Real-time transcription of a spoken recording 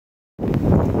Hey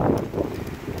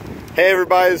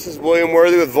everybody, this is William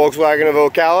Worthy with Volkswagen of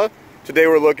Ocala. Today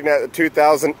we're looking at the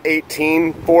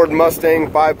 2018 Ford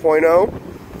Mustang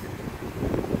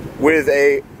 5.0 with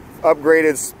a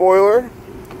upgraded spoiler,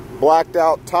 blacked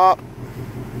out top,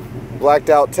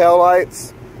 blacked out tail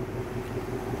lights,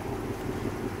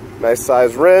 nice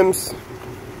size rims,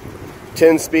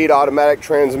 10-speed automatic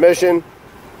transmission.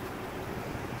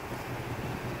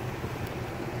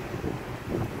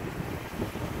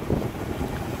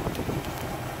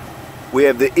 We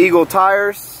have the Eagle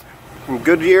tires from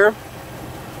Goodyear.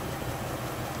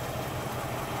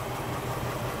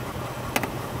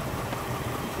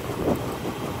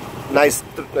 Nice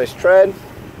tread.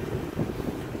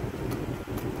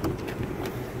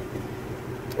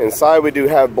 Inside we do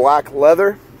have black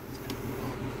leather.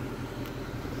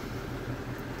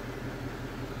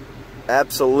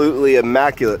 Absolutely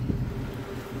immaculate.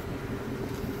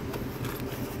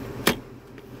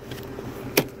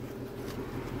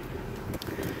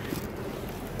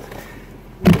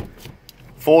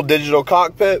 Full digital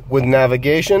cockpit with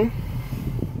navigation.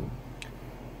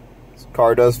 This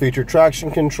car does feature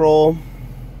traction control,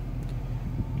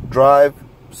 drive,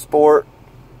 sport.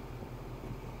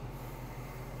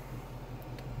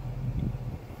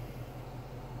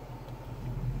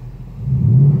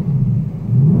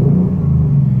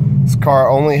 This car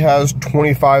only has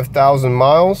 25,000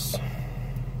 miles.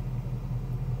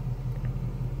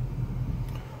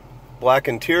 Black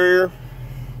interior.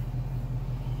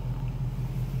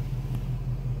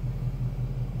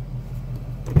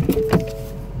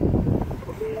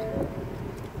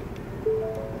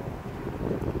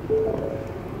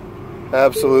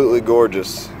 Absolutely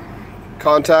gorgeous.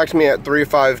 Contact me at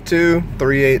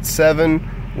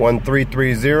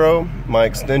 352-387-1330. My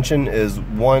extension is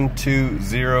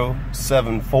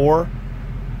 12074.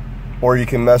 Or you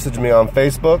can message me on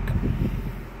Facebook.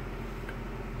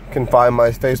 You can find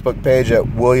my Facebook page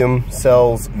at William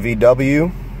Sells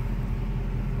VW.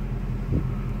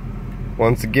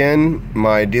 Once again,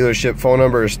 my dealership phone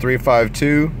number is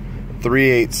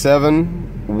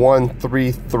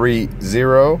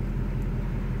 352-387-1330.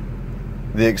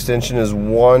 The extension is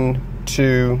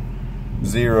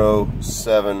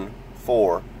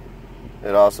 12074.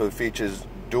 It also features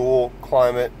dual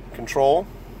climate control,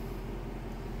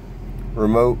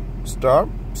 remote start,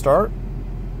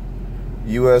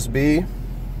 USB,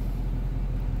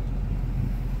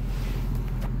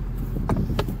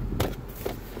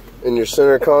 in your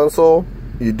center console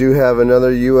you do have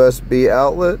another USB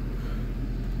outlet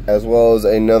as well as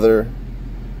another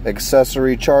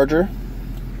accessory charger.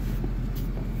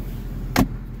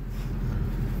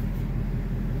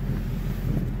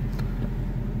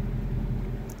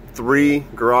 Three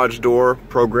garage door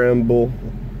programmable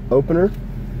opener,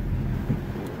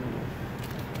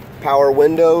 power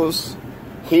windows,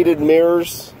 heated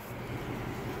mirrors,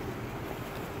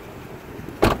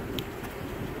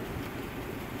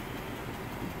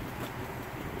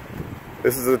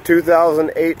 this is a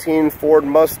 2018 Ford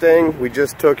Mustang we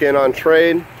just took in on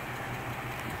trade.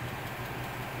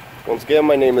 Once again,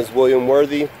 my name is William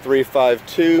Worthy,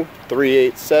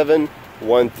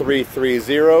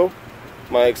 352-387-1330.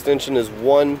 My extension is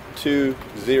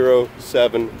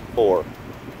 12074.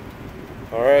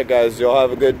 Alright guys, y'all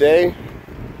have a good day,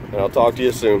 and I'll talk to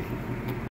you soon.